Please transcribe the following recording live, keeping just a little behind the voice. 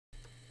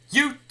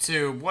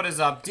YouTube, what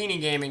is up?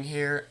 Deanie Gaming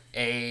here.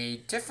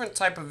 A different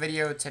type of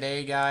video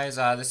today, guys.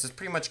 This is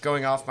pretty much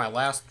going off my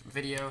last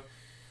video,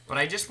 but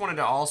I just wanted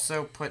to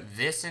also put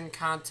this in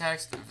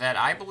context that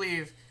I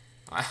believe,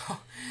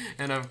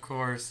 and of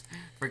course,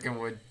 freaking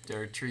wood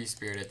or tree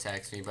spirit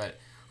attacks me, but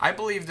I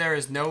believe there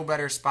is no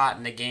better spot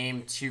in the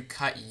game to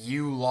cut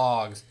yew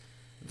logs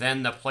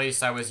than the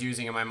place I was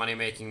using in my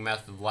money-making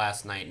method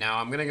last night. Now,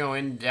 I'm going to go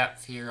in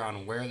depth here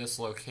on where this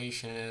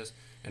location is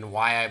and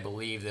why I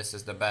believe this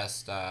is the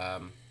best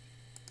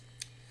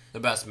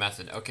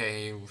method.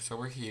 Okay, so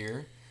we're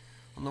here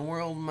on the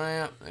world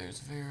map. There's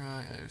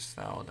Vera, there's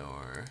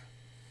Faldor.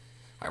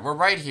 Alright, we're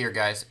right here,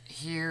 guys.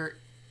 Here,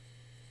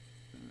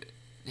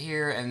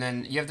 and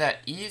then you have that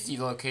easy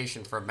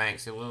location for a bank,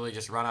 so you literally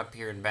just run up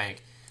here and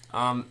bank.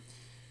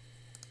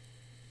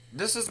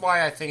 This is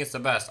why I think it's the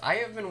best. I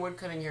have been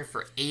woodcutting here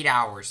for 8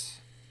 hours.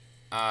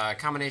 A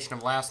combination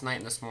of last night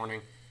and this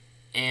morning.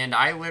 And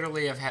I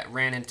literally have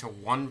ran into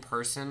one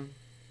person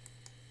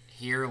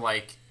here,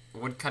 like,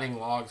 woodcutting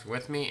logs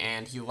with me,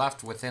 and he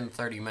left within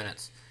 30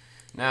 minutes.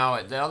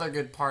 Now, the other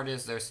good part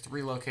is there's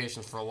 3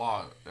 locations for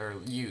log, or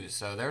yews.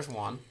 So there's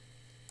one.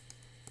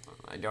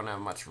 I don't have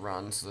much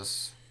run, so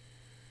this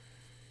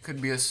could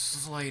be a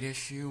slight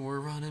issue. We're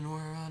running.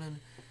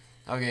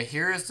 Okay,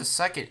 here is the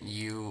second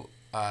yew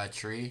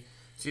tree.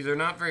 See, they're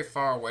not very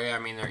far away. I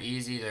mean, they're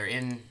easy. They're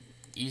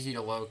easy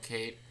to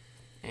locate.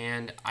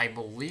 And I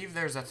believe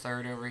there's a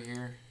third over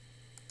here.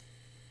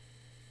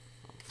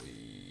 Oh,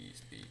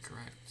 please be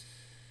correct.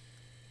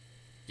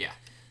 Yeah,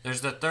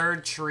 there's the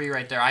third tree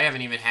right there. I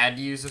haven't even had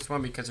to use this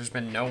one because there's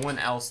been no one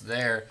else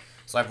there.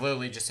 So I've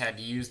literally just had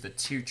to use the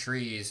 2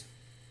 trees.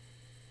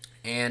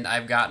 And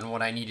I've gotten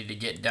what I needed to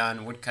get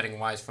done woodcutting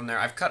wise from there.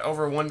 I've cut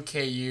over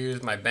 1K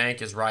yews. My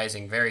bank is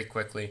rising very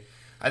quickly.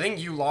 I think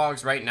yew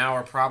logs right now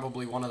are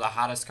probably one of the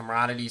hottest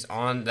commodities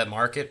on the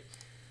market.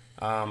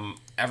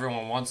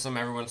 Everyone wants them.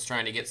 Everyone's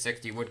trying to get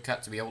 60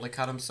 woodcut to be able to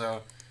cut them.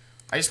 So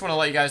I just want to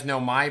let you guys know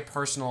my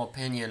personal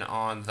opinion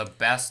on the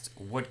best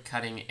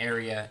woodcutting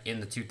area in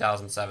the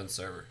 2007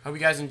 server. Hope you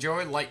guys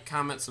enjoyed. Like,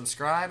 comment,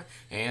 subscribe,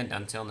 and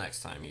until next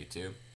time, YouTube.